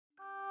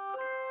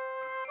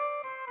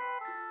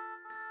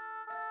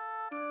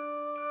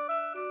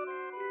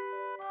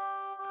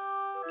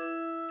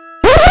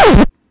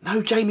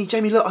No, Jamie,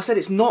 look, I said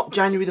it's not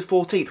January the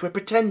 14th. We're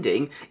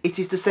pretending it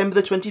is December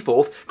the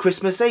 24th,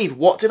 Christmas Eve.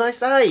 What did I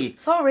say?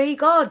 Sorry,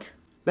 God.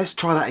 Let's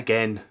try that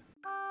again.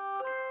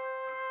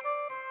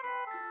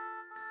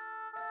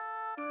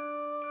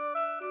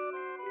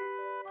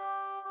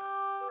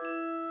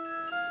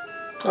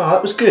 Oh,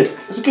 that was good.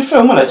 It was a good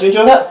film, wasn't it? Did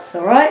you enjoy that? It's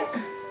alright.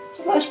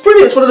 It's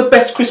brilliant. It's one of the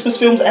best Christmas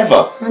films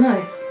ever. I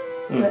know.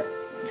 But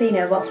I've seen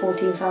it about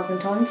 14,000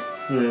 times.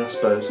 Yeah, I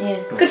suppose.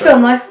 Yeah. Good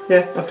film though.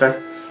 Yeah, okay.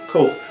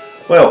 Cool.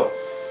 Well.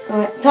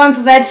 Alright, time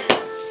for bed.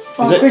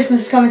 Father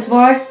Christmas is coming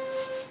tomorrow.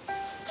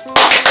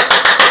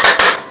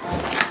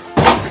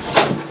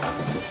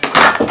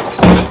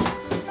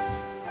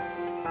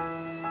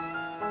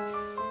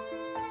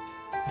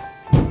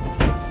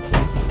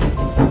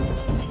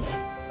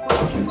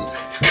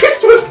 It's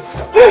Christmas!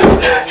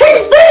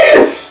 He's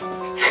been!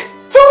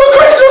 Father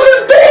Christmas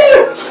has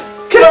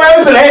been! Can I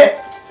open it?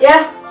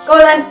 Yeah, go on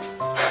then.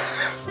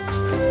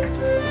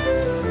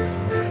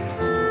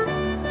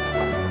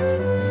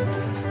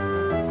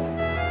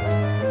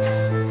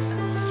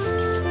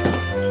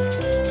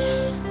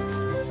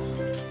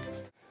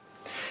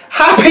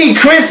 Happy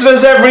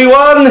Christmas,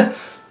 everyone!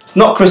 It's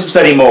not Christmas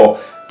anymore.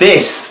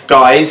 This,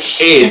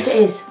 guys, is... Yes,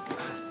 it is.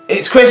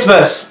 It's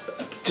Christmas!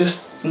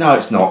 No,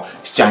 it's not.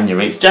 It's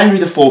January. It's January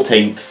the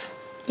 14th.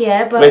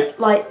 Yeah, but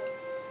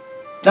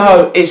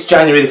No, it's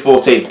January the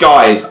 14th.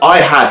 Guys, I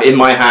have in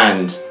my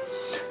hand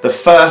the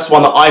first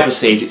one that I've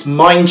received. It's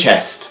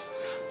Minechest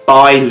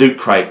by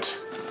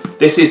Lootcrate.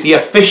 This is the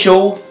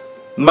official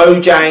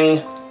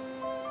Mojang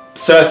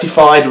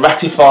certified,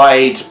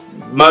 ratified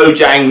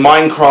Mojang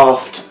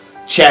Minecraft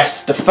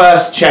chest. The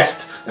first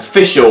chest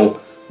official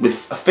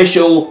with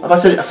official... Have I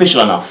said it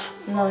official enough?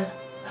 No.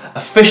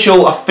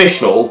 Official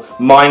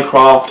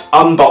Minecraft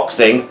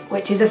unboxing.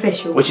 Which is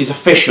official. Which is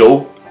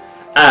official.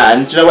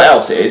 And do you know what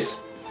else it is?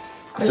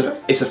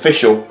 It's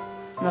official.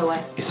 No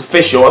way. It's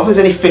official. I don't think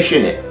there's any fish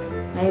in it.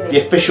 Maybe.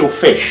 The official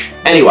fish.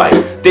 Anyway,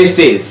 this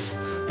is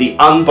the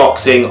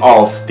unboxing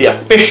of the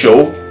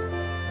official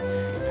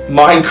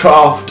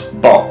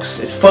Minecraft box.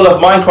 It's full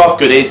of Minecraft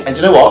goodies, and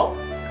do you know what?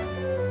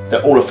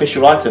 They're all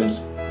official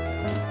items.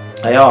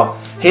 They are.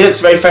 He looks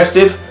very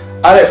festive.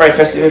 I look very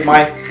festive with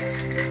my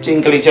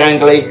jingly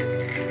jangly.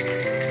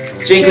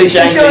 Jingly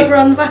Should you show jangly. over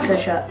on the back of the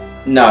shirt?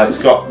 No, it's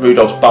got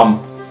Rudolph's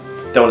bum.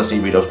 Don't want to see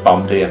Rudolph's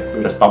bum, do you?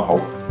 Rudolph's bum hole.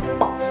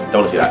 Don't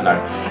want to see that, no.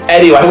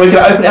 Anyway, we're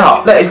going to open it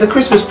up. Look, it's the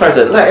Christmas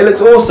present. Look, it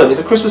looks awesome. It's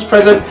a Christmas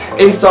present.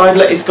 Inside,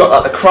 look, it's got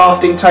like the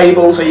crafting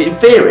table. So in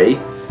theory,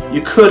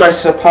 you could, I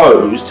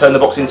suppose, turn the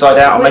box inside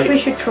out and make it... we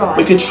should try.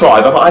 We could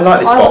try, but I like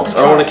this box.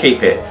 I want want to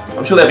keep it.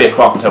 I'm sure there'll be a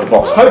crafting table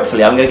box.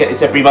 Hopefully, I'm going to get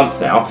this every month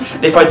now.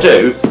 And if I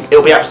do,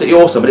 it'll be absolutely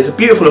awesome. But it's a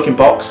beautiful looking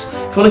box. If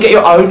you want to get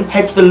your own,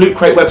 head to the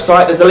Lootcrate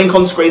website. There's a link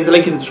on screen, there's a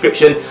link in the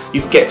description.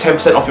 You can get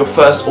 10% off your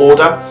first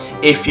order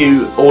if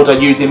you order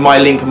using my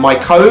link and my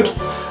code.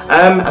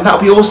 And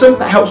that'll be awesome.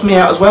 That helps me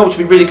out as well, which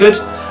will be really good.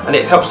 And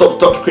it helps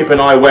Dr. Creeper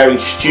and I wearing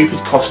stupid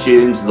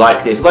costumes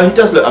like this. Although he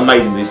does look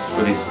amazing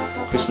with his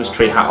Christmas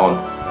tree hat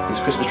on.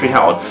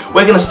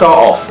 We're going to start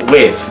off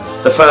with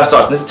the first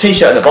item. There's a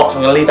t-shirt in the box.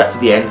 I'm going to leave that to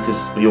the end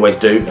because we always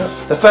do.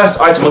 The first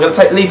item, we're going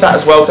to leave that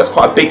as well because that's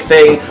quite a big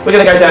thing. We're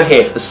going to go down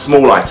here for the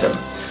small item.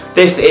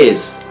 This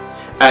is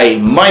a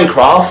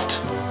Minecraft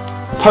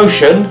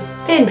potion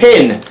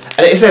pin.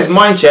 And it says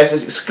Minechest,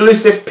 it's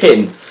exclusive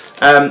pin.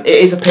 It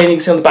is a pin, you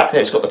can see on the back there,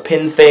 it's got the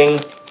pin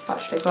thing.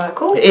 Actually quite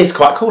cool. It is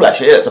quite cool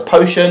actually. It's a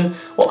potion.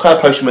 What kind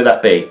of potion would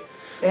that be?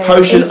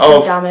 Potion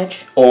of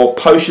damage. Or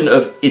potion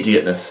of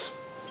idiotness.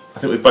 I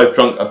think we've both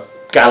drunk a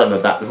gallon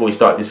of that before we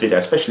started this video,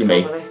 especially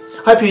me. Probably.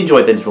 I hope you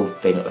enjoyed the little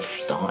thing at the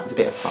start. It's a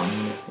bit of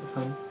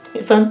fun.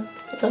 Bit fun.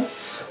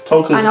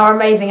 Tonka's and our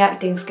amazing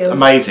acting skills.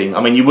 Amazing. I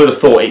mean, you would have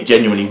thought it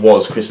genuinely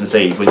was Christmas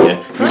Eve, wouldn't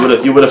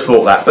you? You would have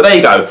thought that. But there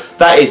you go.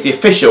 That is the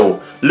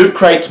official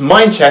Lootcrate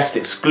Minechest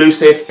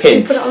exclusive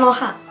pin. Can we put it on our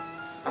hat?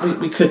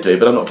 We could do,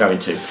 but I'm not going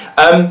to.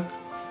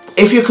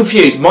 If you're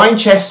confused,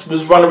 Minechest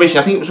was run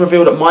originally. I think it was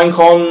revealed at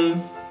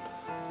Minecon.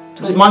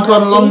 Was it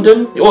Minecon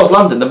London? It was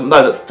London.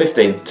 No,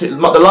 15. The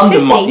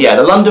London. 15? Yeah,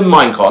 the London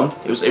Minecon.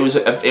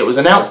 It was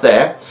announced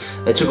there.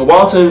 They took a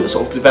while to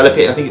sort of develop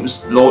it, and I think it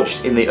was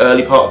launched in the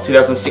early part of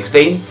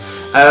 2016.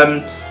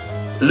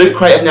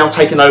 Lootcrate have now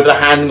taken over the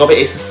handling of it.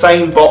 It's the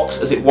same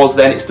box as it was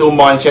then. It's still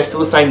Minechest, still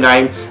the same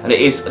name, and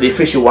it is the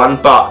official one.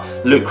 But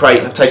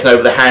Lootcrate have taken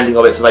over the handling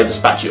of it, so they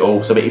dispatch it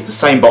all. So it is the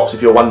same box,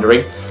 if you're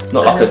wondering.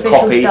 Not like a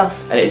copy,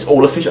 and it's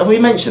all official. Have we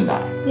mentioned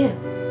that?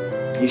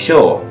 Yeah. Are you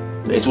sure?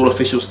 It's all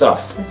official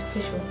stuff. That's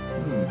official.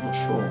 Not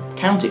sure.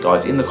 Count it,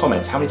 guys, in the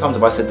comments. How many times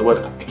have I said the word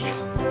official?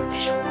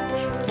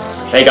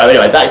 There you go.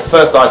 Anyway, that is the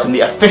first item, the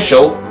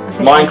official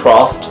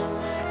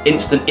Minecraft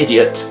Instant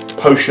Idiot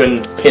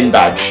Potion Pin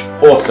Badge.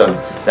 Awesome.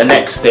 The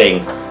next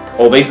thing.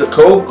 Oh, these look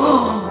cool.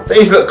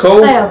 These look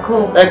cool. They are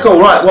cool. They're cool.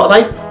 Right, what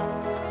are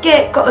they?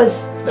 Cake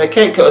cutters. They're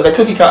cake cutters. They're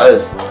cookie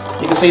cutters.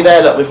 You can see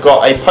there, look, we've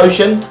got a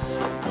potion.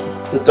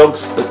 The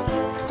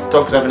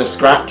dog's having a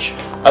scratch.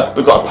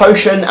 We've got a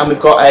potion and we've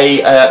got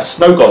a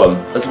snow golem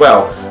as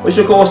well, which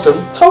look awesome.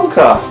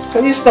 Tonka,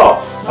 can you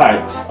stop?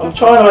 Thanks. I'm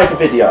trying to make a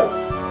video.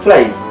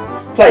 Please.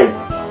 Please.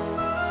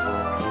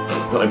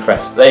 Not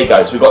impressed. There you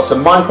go. So we've got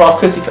some Minecraft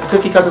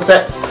cookie cutter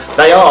sets.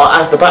 They are,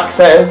 as the back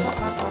says,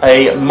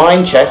 a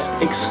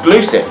Minechest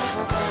exclusive.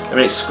 They're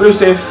an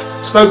exclusive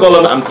Snow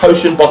Golem and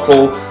Potion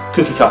Bottle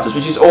cookie cutters,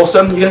 which is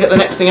awesome. You're going to get the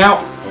next thing out?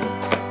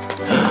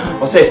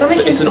 What's this?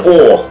 It's an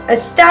ore. A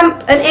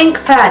stamp, an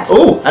ink pad.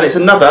 Oh, and it's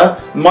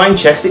another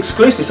Minechest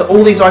exclusive. So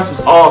all these items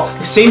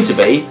they seem to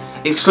be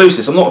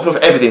exclusive. I'm not sure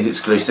if everything's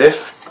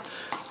exclusive.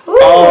 Ooh.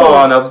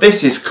 Oh, now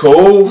this is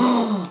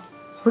cool.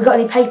 We got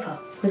any paper?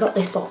 We got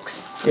this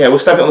box. Yeah, we'll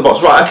stamp it on the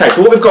box. Right, okay,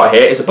 so what we've got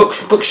here is a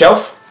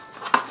bookshelf.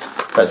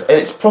 So and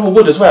it's proper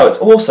wood as well. It's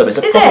awesome. It's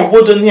a proper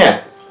wooden,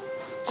 yeah.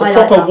 It's a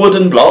proper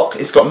wooden block.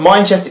 It's got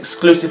Minechest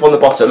exclusive on the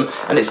bottom,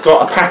 and it's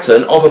got a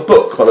pattern of a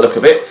book by the look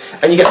of it.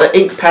 And you get the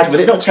ink pad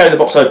with it. Not tearing the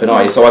box open,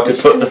 are you? So I could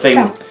put the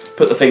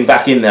thing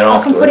back in there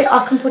afterwards.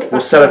 I can put it back.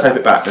 We'll sellotape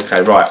it back.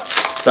 Okay, right.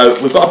 So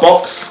we've got a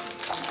box.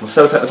 We'll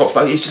sellotape the box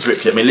back. He's just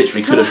ripped it. I mean,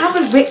 literally could have. I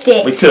haven't ripped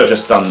it. We could have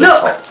just done the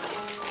top.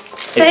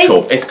 See? It's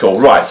cool. It's cool.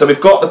 Right. So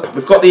we've got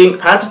the ink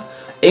pad.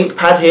 Ink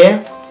pad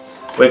here.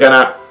 We're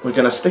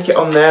gonna stick it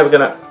on there. We're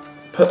gonna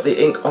put the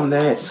ink on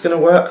there. Is this gonna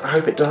work? I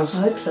hope it does.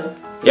 I hope so.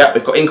 Yep,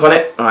 we've got ink on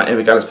it. Alright, here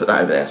we go, let's put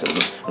that over there. So,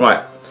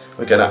 right,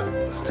 we're gonna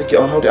stick it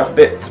on, hold it up a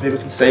bit so people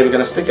can see. We're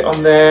gonna stick it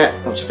on there,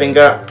 watch your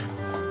finger.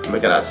 And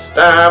we're gonna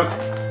stamp.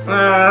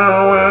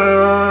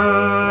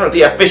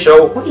 The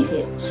official What is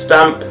it?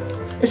 Stamp.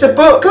 It's a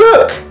book,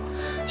 look!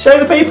 Show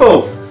the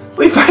people.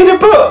 We've made a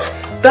book.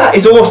 That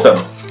is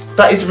awesome.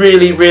 That is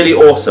really, really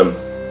awesome.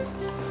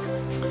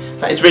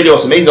 That is really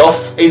awesome. He's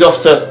off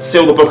to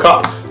seal the book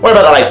up. Worry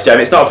about that later,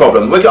 Jamie, it's not a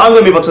problem. I'm going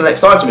to move on to the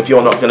next item if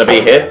you're not going to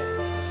be here.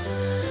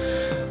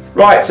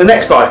 Right, the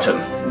next item,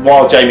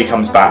 while Jamie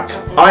comes back,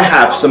 I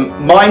have some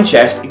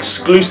Minechest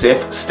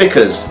exclusive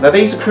stickers. Now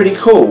these are pretty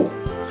cool. Do you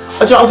know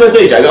what I'm going to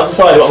do, Jamie? I've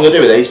decided what I'm going to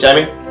do with these,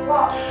 Jamie.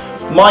 What?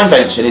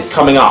 Minvention is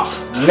coming up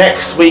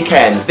next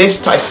weekend. It's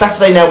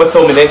Saturday now we're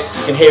filming this.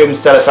 You can hear him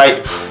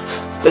sellotape.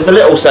 There's a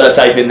little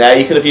sellotape in there,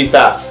 you could have used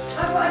that.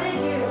 That's what I did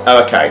use.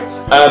 Oh, okay.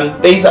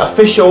 These are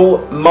official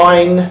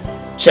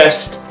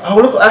Minechest. Oh,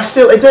 look,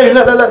 they do.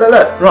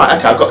 Look. Right,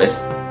 okay, I've got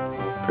this.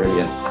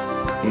 Brilliant.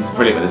 He's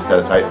brilliant with this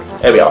sellotape.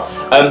 There we are.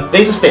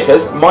 These are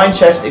stickers,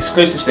 Minechest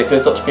exclusive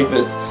stickers. Dr.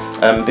 Creeper's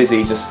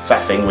busy just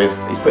faffing with.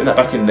 He's putting that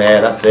back in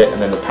there. That's it,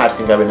 and then the pad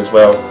can go in as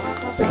well.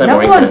 There's no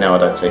more ink in it now, I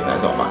don't think.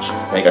 No, not much.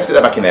 There you go. Stick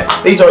that back in there.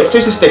 These are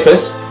exclusive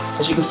stickers,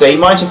 as you can see.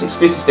 Minechest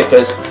exclusive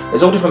stickers.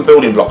 There's all different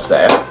building blocks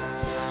there,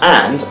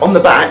 and on the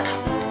back,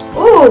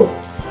 ooh,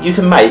 you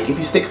can make, if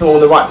you stick them all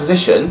in the right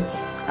position,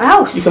 a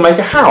house. You can make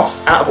a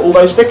house out of all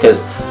those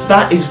stickers.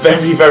 That is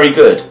very, very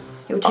good.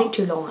 It will take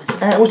too long.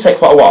 It will take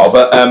quite a while,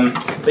 but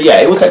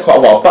yeah, it will take quite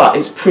a while, but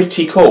it's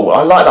pretty cool.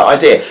 I like that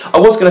idea. I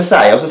was going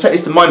to take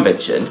this to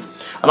Minvention,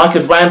 and I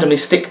could randomly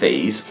stick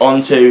these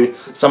onto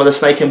some of the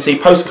Snake MC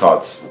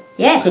postcards.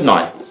 Yes. Couldn't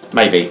I?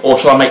 Maybe. Or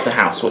shall I make the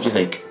house? What do you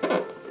think?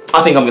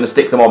 I think I'm going to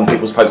stick them on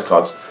people's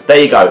postcards. There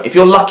you go. If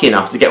you're lucky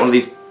enough to get one of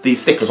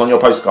these stickers on your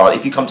postcard,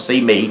 if you come to see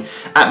me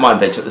at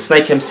Minvention, at the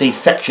Snake MC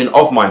section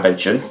of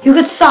Minvention, you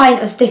could sign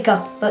a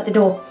sticker at the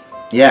door.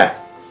 Yeah.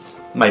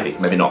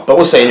 Maybe not. But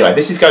we'll see anyway.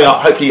 This is going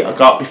up, hopefully it'll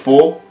go up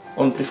before.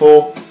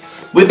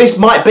 This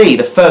might be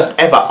the first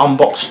ever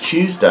Unbox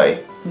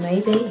Tuesday.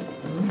 Maybe.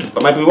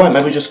 But maybe we won't.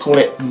 Maybe we'll just call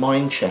it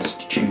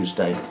Minechest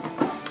Tuesday.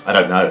 I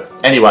don't know.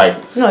 Anyway.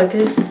 No,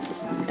 because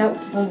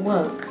that won't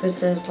work, because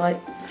there's like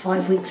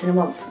 5 weeks in a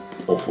month.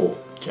 Or 4,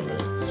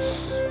 generally.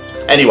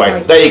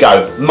 Anyway, there you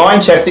go.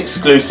 Minechest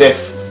exclusive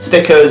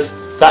stickers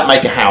that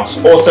make a house.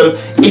 Awesome.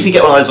 If you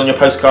get one of those on your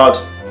postcard,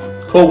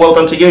 cool, well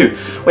done to you.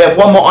 We have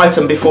one more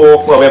item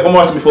before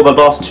the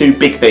last two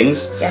big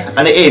things. Yes.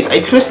 And it is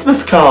a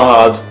Christmas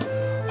card.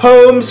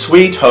 Home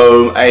sweet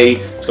home.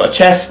 It's got a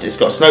chest, it's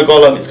got a snow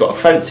golem, it's got a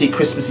fancy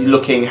Christmassy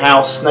looking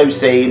house, snow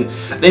scene.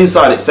 And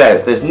inside it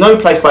says, there's no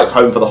place like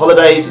home for the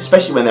holidays,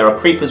 especially when there are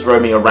creepers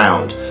roaming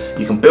around.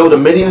 You can build a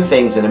million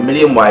things in a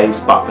million ways,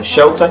 but for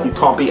shelter you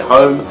can't beat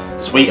home,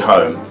 sweet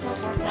home.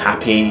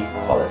 Happy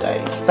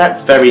holidays.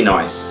 That's very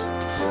nice.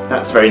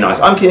 That's very nice.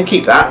 I'm going to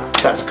keep that.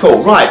 That's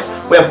cool. Right,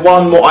 we have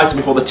one more item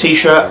before the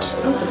t-shirt.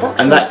 Oh,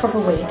 and that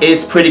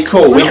is pretty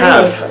cool. We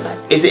have,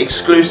 is it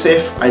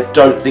exclusive? I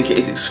don't think it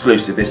is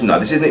exclusive. This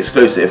isn't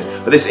exclusive,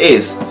 but this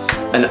is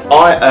an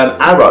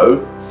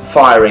arrow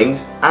firing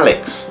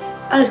Alex.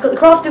 And it's got the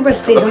crafted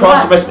recipe. The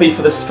crafted recipe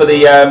for the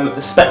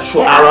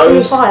spectral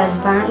arrows. It fires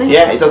apparently.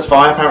 Yeah, it does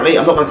fire apparently.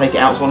 I'm not going to take it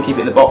out, so I want to keep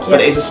it in the box. Yep.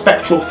 But it is a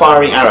spectral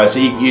firing arrow. So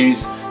you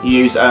use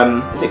is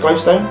it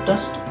glowstone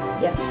dust?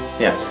 Yeah.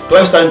 Yeah,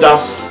 glowstone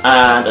dust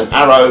and an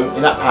arrow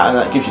in that pattern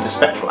that gives you the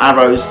spectral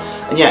arrows.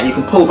 And yeah, you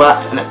can pull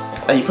back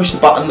and you push the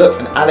button, look,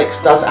 and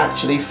Alex does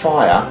actually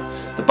fire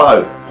the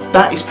bow.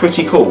 That is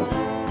pretty cool.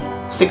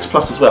 6+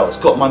 as well. It's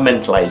got my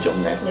mental age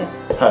on there.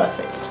 Yeah.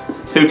 Perfect.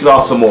 Who could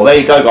ask for more? There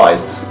you go,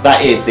 guys.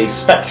 That is the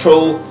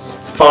spectral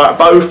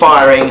bow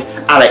firing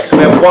Alex. And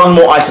we have one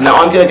more item now.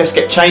 I'm going to just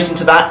get changed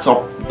into that, so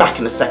I'll be back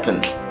in a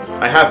second.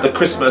 I have the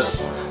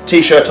Christmas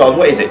T-shirt on.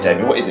 What is it,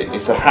 Jamie? What is it?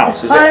 It's a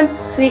house, is it?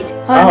 Home, sweet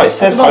home. Oh, it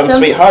says home,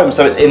 sweet home.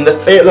 So it's in the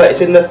look,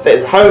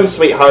 it's home,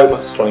 sweet home.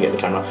 Let's try and get the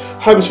camera.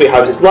 Home, sweet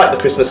home. It's like the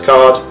Christmas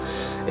card.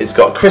 It's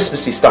got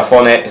Christmassy stuff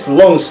on it. It's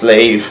long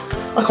sleeve.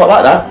 I quite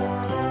like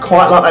that.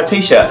 Quite like that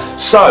T-shirt.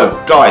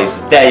 So,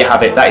 guys, there you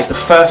have it. That is the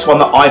first one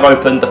that I've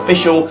opened.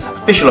 Official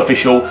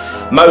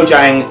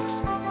Mojang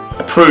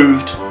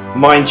approved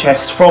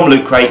Minechest from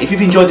Lootcrate. If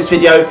you've enjoyed this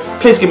video,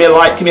 please give me a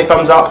like, give me a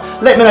thumbs up.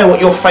 Let me know what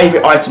your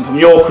favourite item from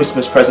your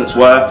Christmas presents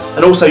were,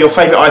 and also your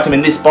favourite item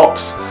in this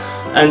box.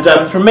 And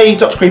from me,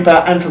 Dr.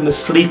 Creeper, and from the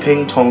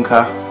sleeping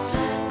Tonka,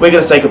 we're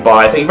going to say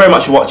goodbye. Thank you very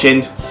much for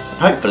watching.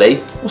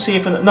 Hopefully, we'll see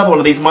you for another one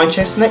of these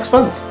Minechests next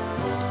month.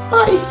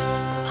 Bye!